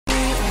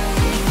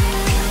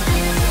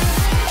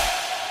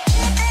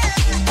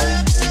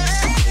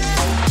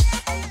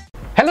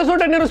Hello सो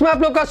techno रूहेज में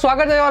आप लोग का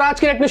स्वागत है। और आज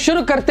की टेक्नो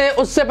शुरू करते हैं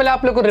उससे पहले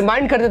आप लोग को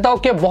रिमाइंड कर देता हूं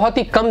कि बहुत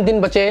ही कम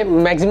दिन बचे,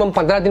 मैक्सिमम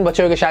 15 दिन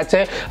बचे होंगे शायद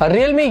से।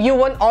 Realme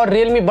U1 और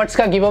Realme Buds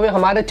का गिव अवे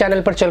हमारे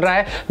चैनल पर चल रहा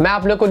है। मैं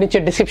आप लोग को नीचे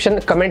डिस्क्रिप्शन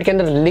कमेंट के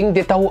अंदर लिंक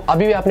देता हूं,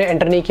 अभी भी आपने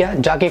एंटर नहीं किया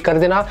जाके कर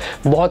देना,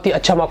 बहुत ही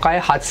अच्छा मौका है,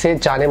 हाथ से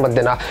जाने मत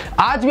देना।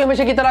 आज भी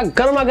हमेशा की तरह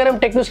गर्मा गर्म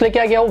टेक्नोस लेके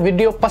आ गया हूं।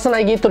 वीडियो पसंद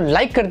आएगी तो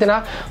लाइक कर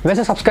देना।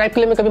 वैसे सब्सक्राइब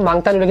के लिए मैं कभी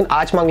मांगता नहीं, लेकिन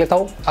आज मांग लेता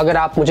हूं। अगर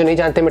आप मुझे नहीं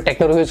जानते, मैं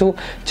टेक्नो रुहेज हूं,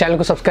 चैनल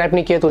को सब्सक्राइब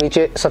नहीं किया तो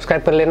नीचे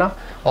सब्सक्राइब कर लेना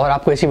और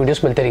आपको ऐसी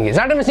वीडियोस मिलते रहेंगे।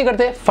 ज्यादा मिस नहीं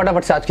करते,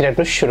 फटाफट से आज की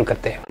टेक्नो शुरू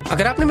करते हैं।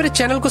 अगर आपने मेरे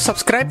चैनल को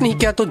सब्सक्राइब नहीं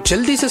किया तो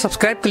जल्दी से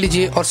सब्सक्राइब कर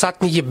लीजिए और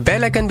साथ में ये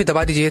बेल आइकन भी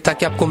दबा दीजिए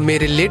ताकि आपको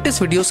मेरे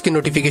लेटेस्ट वीडियोस की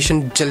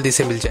नोटिफिकेशन जल्दी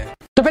से मिल जाए।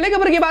 तो पहले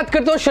खबर की बात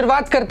करते हो,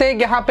 शुरुआत करते हैं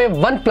यहाँ पे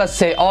वन प्लस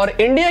से। और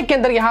इंडिया के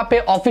अंदर यहाँ पे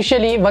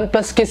ऑफिशियली वन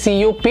प्लस के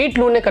सीईओ पीट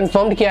लू ने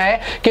कंफर्म किया है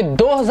कि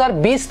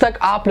 2020 तक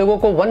आप लोगों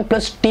को वन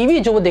प्लस टीवी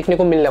जो वो देखने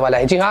को मिलने वाला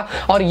है। जी हाँ,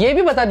 और ये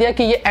भी बता दिया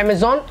कि ये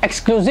अमेजॉन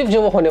एक्सक्लूसिव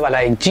जो वो होने वाला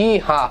है। जी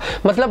हाँ,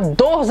 मतलब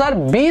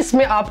 2020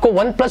 में आपको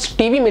वन प्लस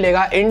टीवी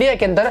मिलेगा इंडिया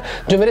के अंदर,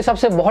 जो मेरे हिसाब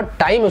से बहुत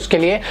टाइम है उसके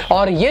लिए।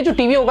 और ये जो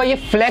टीवी होगा ये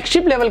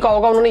फ्लैगशिप लेवल का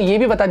होगा, उन्होंने ये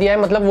भी बता दिया है।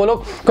 मतलब वो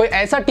लोग कोई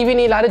ऐसा टीवी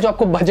नहीं ला रहे जो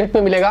आपको बजट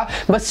में मिलेगा,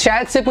 बस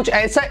शायद से कुछ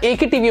ऐसा एक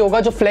ही टीवी होगा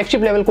जो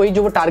फ्लैगशिप लेवल को ही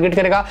जो वो टारगेट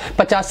करेगा,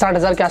 50-60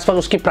 हजार के आसपास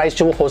उसकी प्राइस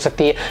जो वो हो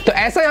सकती है। तो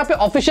ऐसा यहाँ पे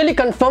ऑफिशियली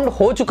कंफर्म्ड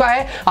हो चुका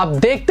है। अब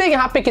देखते हैं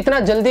यहाँ पे कितना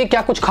जल्दी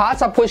क्या कुछ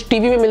खास आपको इस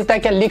टीवी में मिलता है,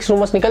 क्या लीक्स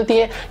रूमर्स निकलती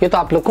है, ये तो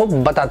आप लोग को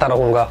बताता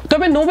रहूंगा। तो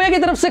अभी नूबिया की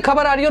तरफ से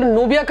खबर आ रही है और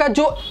नूबिया का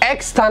जो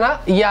एक्स था ना,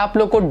 ये आप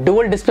लोग को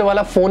डुअल डिस्प्ले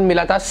वाला फोन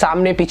मिला था,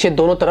 सामने पीछे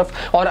दोनों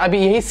तरफ। और अभी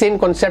यही सेम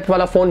कॉन्सेप्ट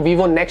वाला फोन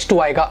Vivo Next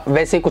 2 आएगा,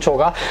 वैसे ही कुछ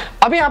होगा।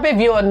 अभी यहाँ पे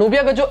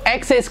नूबिया का जो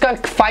एक्स है इसका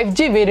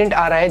 5G वेरिएंट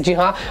आ रहा है। जी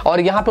हाँ, और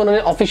यहाँ पे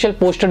उन्होंने ऑफिशियल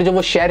पोस्टर जो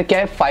वो शेयर किया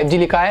है, 5G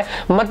लिखा है।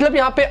 मतलब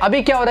यहाँ पे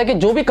अभी क्या हो रहा है कि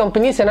जो भी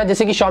कंपनीज है ना,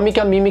 जैसे कि Xiaomi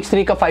का Mi Mix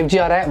 3 का 5G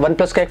आ रहा है,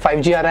 OnePlus का एक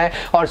 5G आ रहा है,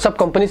 और सब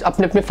कंपनीज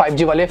अपने अपने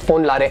 5G वाले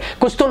फोन ला रहे हैं।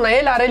 कुछ तो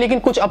नए ला रहे हैं, लेकिन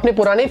कुछ अपने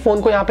पुराने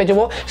फोन को यहाँ पे जो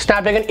वो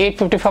Snapdragon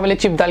 855 वाले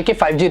चिप डाल के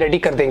 5G रेडी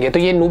कर देंगे। तो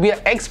ये Nubia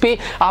X भी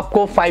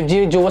आपको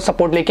 5G जो वो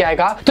सपोर्ट लेके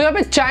आएगा। तो यहाँ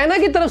पे चाइना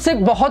की तरफ से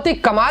बहुत ही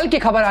कमाल की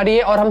खबर आ रही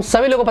है। और हम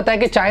सभी लोगों को पता है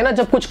कि चाइना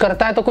जब कुछ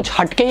करता है तो कुछ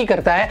हटके ही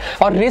करता है।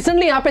 और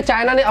रिसेंटली यहाँ पे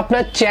चाइना ने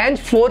अपना चैंज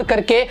 4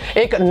 करके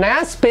एक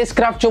नया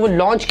स्पेसक्राफ्ट जो वो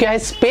लॉन्च किया है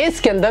स्पेस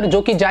के अंदर,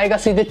 जो कि जाएगा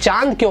सीधे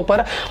चांद के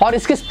ऊपर। और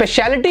इसकी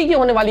स्पेशलिटी ये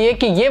होने वाली है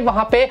कि ये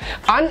वहां पे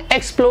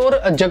अनएक्सप्लोर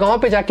जगहों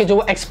पे जाके जो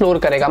वो एक्सप्लोर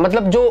करेगा।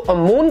 मतलब जो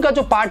मून का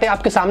जो पार्ट है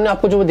आपके सामने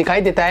आपको जो वो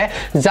दिखाई देता है,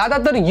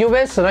 ज्यादातर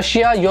यूएस,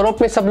 रशिया,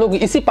 यूरोप में सब लोग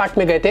इसी पार्ट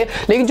में गए थे,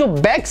 लेकिन जो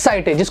बैक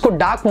साइड है जिसको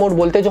डार्क मोड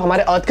बोलते हैं, जो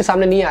हमारे अर्थ के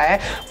सामने नहीं आया है,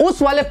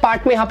 उस वाले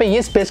पार्ट में यहाँ पे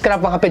ये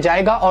स्पेसक्राफ्ट वहां पे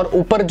जाएगा और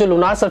ऊपर जो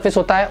लूनार सरफेस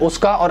होता है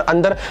उसका और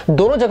अंदर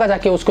दोनों जगह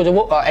जाके उसको जो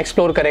वो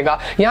एक्सप्लोर करेगा।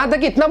 यहां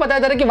तक इतना बताया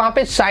जा रहा है कि वहां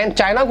पे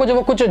चाइना को जो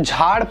वो कुछ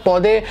झाड़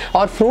पौधे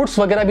और फ्रूट्स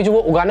वगैरह भी जो वो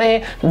उगाने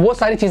हैं, वो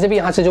सारी चीजें भी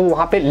यहां से जो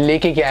वहां पे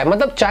लेके गया है।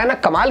 मतलब चाइना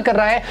कमाल कर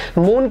रहा है,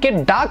 मून के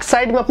डार्क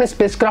साइड में अपने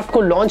स्पेसक्राफ्ट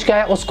को लॉन्च किया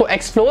है उसको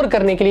एक्सप्लोर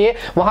करने के लिए।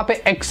 वहां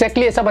पे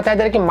एक्जैक्टली ऐसा बताया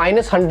जा रहा है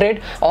कि -100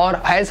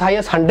 और एज हाई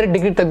एज 100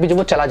 डिग्री तक भी जो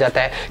वो चला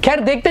जाता है। खैर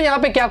देखते हैं यहाँ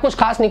पे क्या कुछ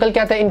खास निकल के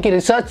आता है इनकी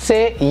रिसर्च से,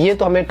 ये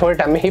तो हमें थोड़े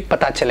टाइम में ही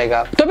पता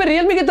चलेगा। तो फिर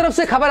Realme की तरफ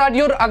से खबर आ रही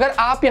है। और अगर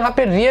आप यहाँ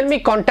पे Realme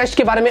कॉन्टेस्ट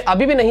के बारे में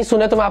अभी भी नहीं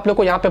सुने तो मैं आप लोग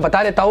को यहाँ पे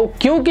बता देता हूँ,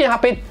 क्योंकि यहाँ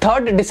पे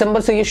 3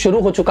 दिसंबर से ये शुरू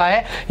हो चुका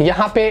है।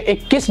 यहाँ पे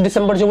 21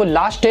 दिसंबर जो वो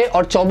लास्ट है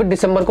और 24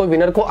 दिसंबर को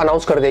विनर को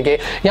अनाउंस कर देंगे।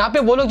 यहाँ पे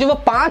वो लोग जो वो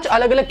 5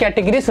 अलग अलग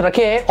कैटेगरीज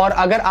रखे हैं। और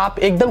अगर आप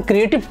एकदम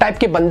क्रिएटिव टाइप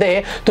के बंदे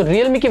हैं तो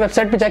Realme की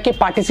वेबसाइट पे जाके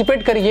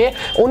पार्टिसिपेट करिए।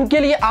 उनके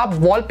लिए आप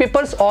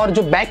वॉलपेपर्स और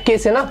जो बैक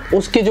केस है ना,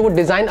 उसके जो वो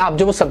डिजाइन आप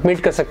जो वो सबमिट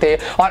कर सकते हैं।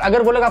 और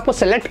अगर वो लोग आपको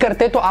सेलेक्ट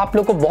करते हैं तो आप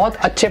लोग को बहुत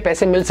अच्छे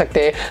पैसे मिल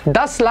सकते हैं।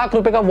 10 लाख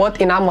रुपए का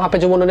वर्थ इनाम वहां पे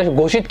जो उन्होंने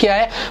घोषित किया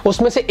है।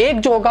 उसमें से एक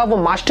जो होगा वो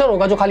मास्टर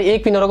होगा, जो खाली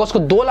एक विनर होगा, उसको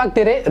 2 लाख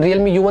दे रहे,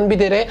 Realme U1 भी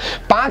दे रहे।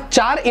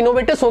 4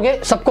 इनोवेटर्स हो गए,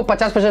 सबको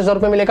 50-50 हजार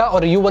रुपए मिलेगा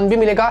और U1 भी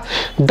मिलेगा।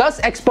 10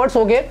 एक्सपर्ट्स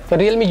हो गए,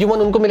 Realme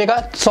U1 उनको मिलेगा।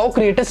 100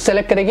 क्रिएटर्स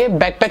सेलेक्ट करेंगे,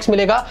 बैकपैक्स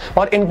मिलेगा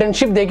और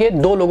इंटर्नशिप देंगे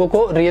 2 लोगों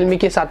को Realme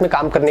के साथ में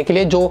काम करने के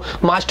लिए, जो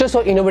मास्टर्स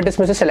और इनोवेटर्स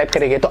में से सेलेक्ट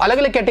करेंगे। तो अलग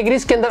अलग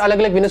कैटेगरीज के अंदर अलग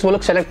अलग विनर्स वो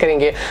लोग सेलेक्ट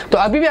करेंगे। तो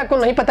अभी भी आपको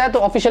नहीं पता है तो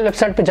ऑफिशियल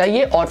वेबसाइट पे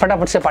जाइए और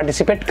फटाफट से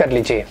पार्टिसिपेट कर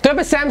लीजिए। तो यहाँ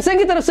पे सैमसंग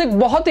की तरफ से एक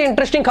बहुत ही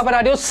इंटरेस्टिंग खबर आ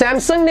रही है।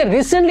 सैमसंग ने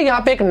रिसेंटली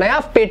यहाँ पे एक नया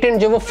पेटेंट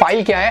जो वो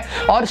फाइल किया है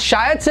और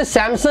शायद से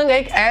सैमसंग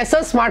एक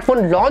ऐसा स्मार्टफोन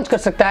लॉन्च कर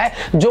सकता है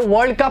जो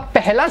वर्ल्ड का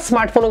पहला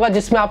स्मार्टफोन होगा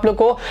जिसमें आप लोग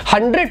को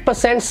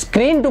 100%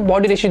 स्क्रीन टू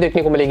बॉडी रेशियो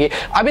देखने को मिलेगी।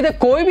 अभी तक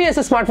कोई भी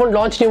ऐसा स्मार्टफोन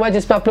लॉन्च नहीं हुआ है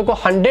जिसमें आप लोग को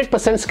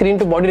 100% स्क्रीन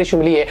टू बॉडी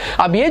रेशियो मिली है।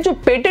 अब ये जो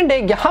पेटेंट है,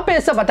 यहाँ पे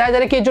ऐसा बताया जा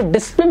रहा है कि जो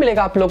डिस्प्ले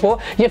मिलेगा आप लोग को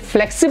ये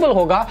फ्लेक्सिबल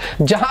होगा,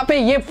 जहां पे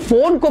ये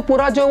फोन को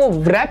पूरा जो वो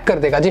रैप कर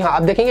देगा। जी हाँ,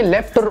 आप देखेंगे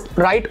लेफ्ट और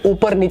राइट,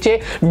 ऊपर नीचे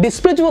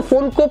डिस्प्ले जो वो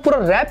फोन को पूरा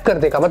रैप कर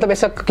देगा। मतलब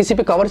ऐसा किसी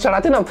पे कवर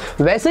चढ़ाते ना,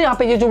 वैसे यहाँ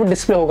पे ये जो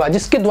डिस्प्ले होगा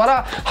जिसके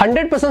द्वारा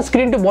 100%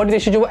 स्क्रीन टू बॉडी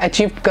रेशियो जो वो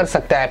अचीव कर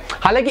सकता है।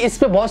 हालांकि इस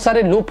पे बहुत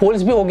सारे लूप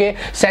होल्स भी होंगे,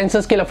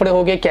 सेंसर्स के लफड़े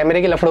होंगे,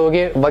 कैमरे के लफड़े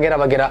होंगे वगैरह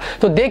वगैरह।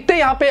 तो देखते हैं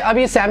यहाँ पे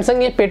अभी सैमसंग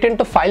ने पेटेंट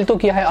तो फाइल तो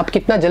किया है, अब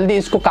कितना जल्दी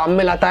इसको काम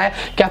में लाता है,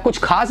 क्या कुछ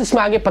खास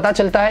इसमें आगे पता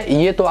चलता है,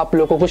 ये तो आप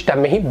लोगों को कुछ टाइम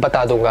में ही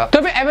बता दूंगा। तो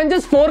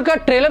एवेंजर्स 4 का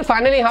ट्रेलर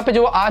फाइनली यहाँ पे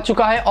जो आ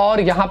चुका है और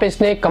यहाँ पे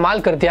इसने कमाल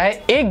कर दिया है।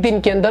 एक दिन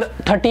के अंदर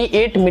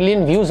 38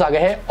 मिलियन व्यूज आ गए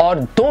हैं और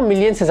 2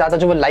 मिलियन से ज्यादा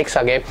जो वो लाइक्स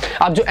आ गए।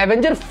 अब जो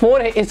एवेंजर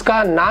 4 है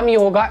इसका नाम ये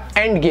होगा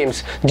एंड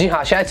गेम्स, जी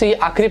हाँ शायद से ये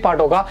आखिरी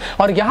पार्ट होगा।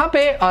 और यहाँ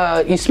पे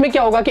इसमें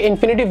क्या होगा कि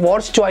इन्फिनिटी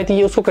वॉर्स जो आई थी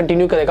ये उसको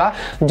कंटिन्यू करेगा।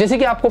 जैसे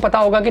कि आपको पता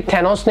होगा कि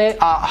थैनोस ने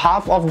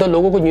हाफ ऑफ द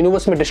लोगों को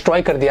यूनिवर्स में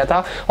डिस्ट्रॉय कर दिया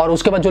था और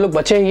उसके बाद जो लोग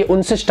बचे हैं ये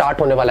उनसे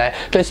स्टार्ट होने वाला है।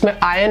 तो इसमें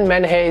आयरन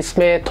मैन है,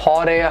 इसमें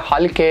थॉर है,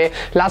 हल्क है,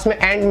 लास्ट में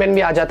एंड मैन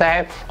भी आ जाता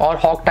है और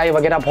हॉक टाई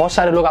वगैरह बहुत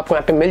सारे लोग आपको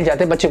यहाँ पे मिल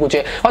जाते हैं बच्चे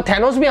कुचे। और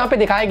थैनोस भी यहाँ पे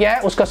दिखाया गया है,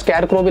 उसका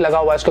स्कैरक्रो भी लगा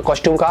हुआ है उसके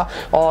कॉस्ट्यूम का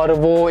और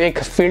वो एक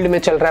फील्ड में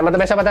चल रहा है,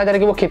 मतलब ऐसा बताया जा रहा है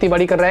कि वो खेती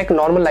बाड़ी कर रहा है, एक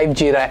नॉर्मल लाइफ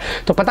जी रहा है।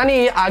 तो पता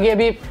नहीं ये आगे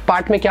अभी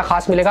पार्ट में क्या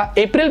खास मिलेगा।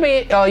 अप्रैल में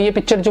ये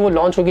पिक्चर जो वो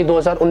लॉन्च होगी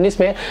 2019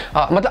 में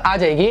मतलब आ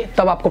जाएगी,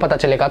 तब आपको पता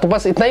चलेगा। तो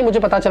बस इतना ही मुझे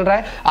पता चल रहा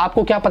है।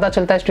 आपको क्या पता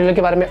चलता है इस ट्रेलर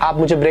के बारे में आप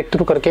मुझे ब्रेक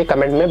थ्रू करके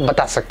कमेंट में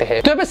बता सकते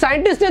हैं। तो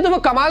साइंटिस्ट ने तो वो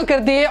कमाल कर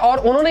दिए और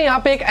उन्होंने यहाँ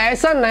पे एक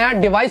ऐसा नया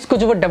डिवाइस को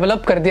जो वो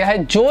डेवलप कर दिया है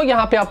जो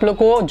यहाँ पे आप लोग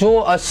को जो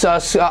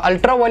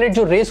अल्ट्रावायलेट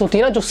जो रेस होती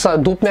है ना, जो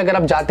धूप में अगर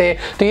आप जाते हैं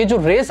तो ये जो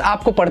रेस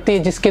आपको पड़ती है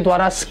जिसके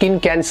द्वारा skin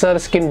cancer,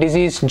 skin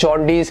disease,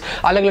 jaundice,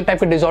 अलग अलग टाइप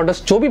के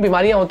डिसऑर्डर्स जो भी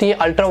बीमारियां होती है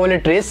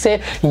अल्ट्रावायलेट रेस से,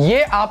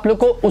 ये आप लोग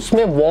को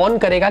उसमें वार्न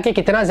करेगा कि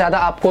कितना ज्यादा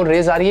आपको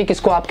रेज आ रही है,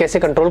 किसको आप कैसे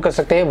कंट्रोल कर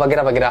सकते हैं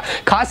वगैरह वगैरह।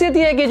 खासियत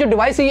ये है कि जो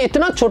डिवाइस है ये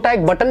इतना छोटा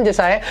एक बटन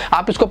जैसा है,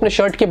 आप इसको अपने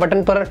शर्ट के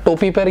बटन पर,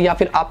 टोपी पर या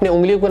फिर अपने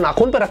उंगलियों को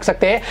नाखून पर रख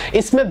सकते हैं।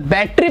 इसमें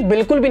बैटरी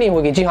बिल्कुल भी नहीं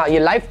होगी, जी हाँ ये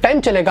लाइफ टाइम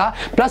चलेगा,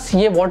 प्लस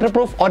ये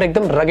वाटरप्रूफ और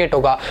एकदम रगेट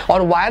होगा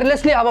और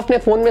वायरलेसली आप अपने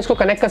फोन में इसको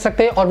कनेक्ट कर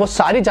सकते हैं और वो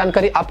सारी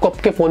जानकारी आपको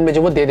आपके फोन में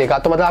जो वो दे देगा।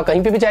 तो मतलब आप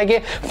कहीं पे भी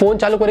जाएंगे, फोन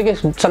चालू करेंगे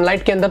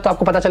सनलाइट के अंदर तो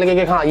आपको पता चलेगा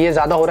कि हाँ ये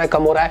ज्यादा हो रहा है,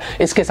 कम हो रहा है,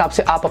 इसके हिसाब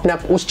से आप अपने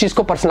आप उस चीज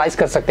को पर्सनलाइज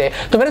कर सकते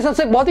हैं। तो मेरे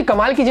सबसे बहुत ही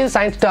कमाल की चीज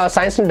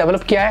साइंस ने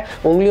डेवलप किया है,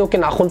 उंगलियों के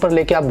नाखून पर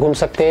लेके आप घूम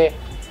सकते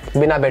हैं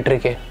बिना बैटरी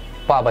के।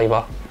 वाह भाई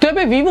वाह। तो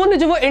अभी वीवो ने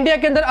जो वो इंडिया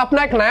के अंदर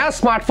अपना एक नया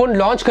स्मार्टफोन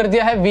लॉन्च कर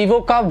दिया है, वीवो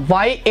का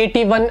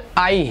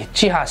Y81i।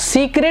 जी हाँ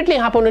सीक्रेटली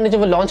यहाँ पे उन्होंने जो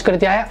वो लॉन्च कर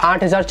दिया है,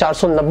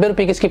 8,490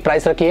 रुपए की इसकी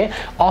प्राइस रखी है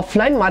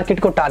ऑफलाइन मार्केट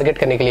को टारगेट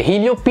करने के लिए।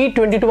 हीलियो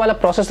P22 वाला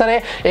प्रोसेसर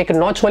है, एक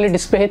नॉच वाली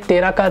डिस्प्ले है,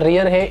 13 का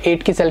रियर है,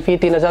 8 की सेल्फी,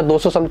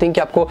 3200 समथिंग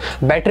की आपको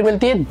बैटरी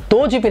मिलती है,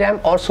 2 GB रैम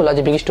और 16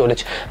 GB की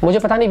स्टोरेज। मुझे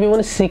पता नहीं वीवो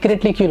ने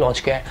सीक्रेटली क्यों लॉन्च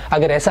किया है,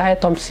 अगर ऐसा है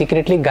तो हम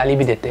सीक्रेटली गाली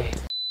भी देते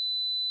हैं।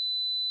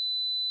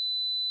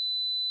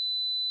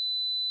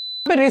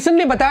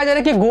 रिसेंटली बताया जा रहा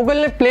है कि गूगल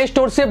ने प्ले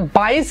स्टोर से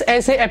 22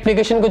 ऐसे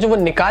एप्लीकेशन को जो वो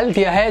निकाल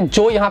दिया है,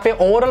 जो यहाँ पे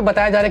ओवरऑल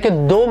बताया जा रहा है कि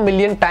 2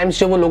 मिलियन टाइम्स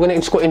जो वो लोगों ने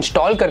इसको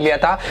इंस्टॉल कर लिया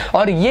था।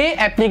 और ये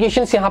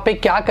एप्लीकेशंस यहाँ पे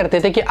क्या करते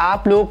थे कि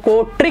आप लोगों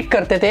को ट्रिक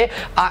करते थे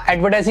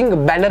एडवर्टाइजिंग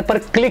बैनर पर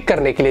क्लिक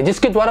करने के लिए,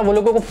 जिसके द्वारा वो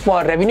लोगों को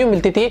रेवेन्यू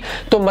मिलती थी।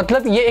 तो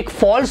मतलब ये एक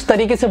फॉल्स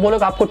तरीके से वो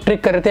लोग आपको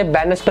ट्रिक कर रहे थे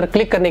बैनर्स पर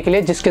क्लिक करने के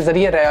लिए, जिसके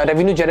जरिए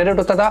रेवेन्यू जनरेट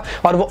होता था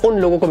और वो उन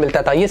लोगों को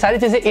मिलता था। ये सारी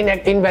चीजें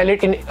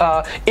इनवैलिड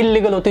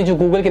इलीगल होती है जो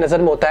गूगल की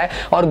नजर में होता है।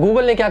 और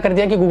गूगल ने क्या कर दिया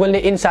कि गूगल ने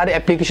इन सारे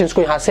एप्लीकेशंस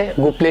को यहां से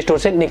प्ले स्टोर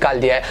से निकाल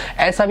दिया है।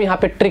 ऐसा भी यहां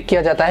पे ट्रिक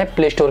किया जाता है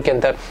प्ले स्टोर के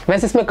अंदर।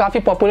 वैसे इसमें काफी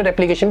पॉपुलर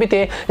एप्लीकेशन भी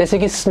थे, जैसे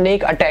कि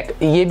स्नेक अटैक,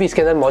 ये भी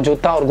इसके अंदर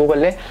मौजूद था और गूगल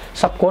ने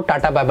सबको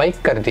टाटा बाय बाय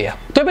कर दिया।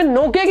 तो अभी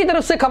नोकिया की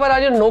तरफ से खबर आ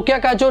रही है, नोकिया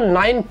का जो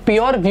 9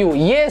 प्योर व्यू,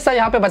 ये ऐसा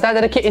यहां पे बताया जा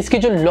रहा है कि इसकी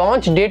जो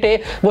लॉन्च डेट है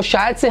वो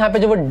शायद से यहां पे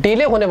जो वो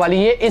डिले होने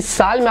वाली है, इस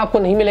साल में आपको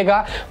नहीं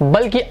मिलेगा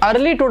बल्कि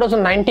अर्ली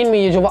 2019 में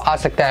ये जो वो आ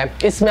सकता है।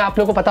 इसमें आप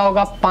लोगों को पता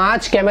होगा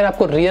 5 कैमरे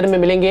आपको रियर में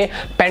मिलेंगे,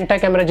 पेंटा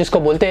कैमरा जिसको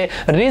बोलते हैं।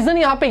 रीजन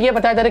यहाँ पे ये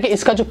बताया जा रहा है कि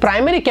इसका जो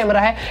प्राइमरी कैमरा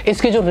है,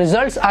 इसके जो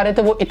रिजल्ट्स आ रहे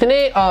थे वो इतने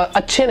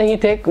अच्छे नहीं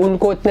थे,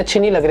 उनको इतने अच्छे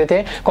नहीं लग रहे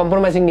थे,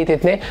 कॉम्प्रोमाइजिंग नहीं थे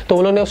इतने, तो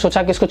उन्होंने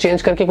सोचा कि इसको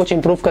चेंज करके कुछ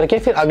इंप्रूव करके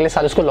फिर अगले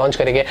साल इसको लॉन्च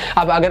करेंगे।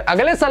 अब अगर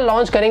अगले साल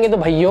लॉन्च करेंगे तो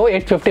भैया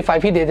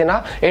 855 ही दे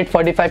देना,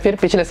 845 फिर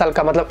पिछले साल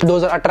का मतलब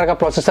 2018 का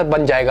प्रोसेसर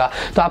बन जाएगा।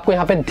 तो आपको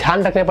यहाँ पे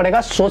ध्यान रखना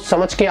पड़ेगा, सोच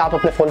समझ के आप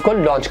अपने फोन को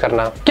लॉन्च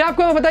करना। क्या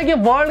आपको पता है कि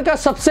वर्ल्ड का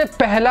सबसे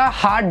पहला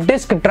हार्ड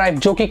डिस्क ड्राइव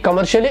जो कि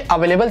कमर्शियली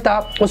अवेलेबल था,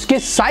 उसकी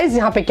साइज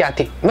यहाँ पे क्या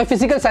थी? मैं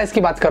फिजिकल साइज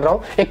की बात कर रहा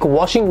हूँ, एक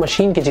वॉशिंग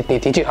मशीन की जितनी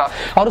थी। जी हाँ,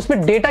 और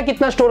उसमें डेटा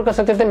कितना स्टोर कर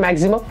सकते थे?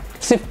 मैक्सिमम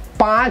सिर्फ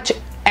 5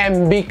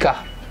 MB का।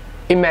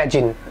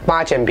 इमेजिन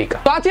 5 MB का।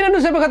 तो आज की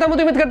न्यूज़ खत्म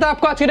होती है। उम्मीद करता हूं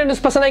आपको आज की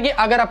न्यूज़ पसंद आएगी।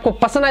 अगर आपको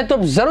पसंद आए तो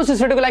जरूर से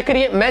इस वीडियो को लाइक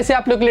करिए। मैं से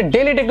आप लोगों के लिए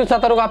डेली टेक न्यूज़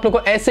आता रहूंगा, आप लोगों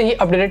को ऐसे ही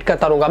अपडेट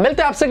करता रहूंगा।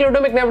 मिलते हैं आपसे अगले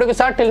वीडियो में एक नए वीडियो के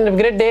साथ। Till then have a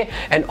great day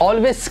and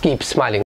always keep smiling.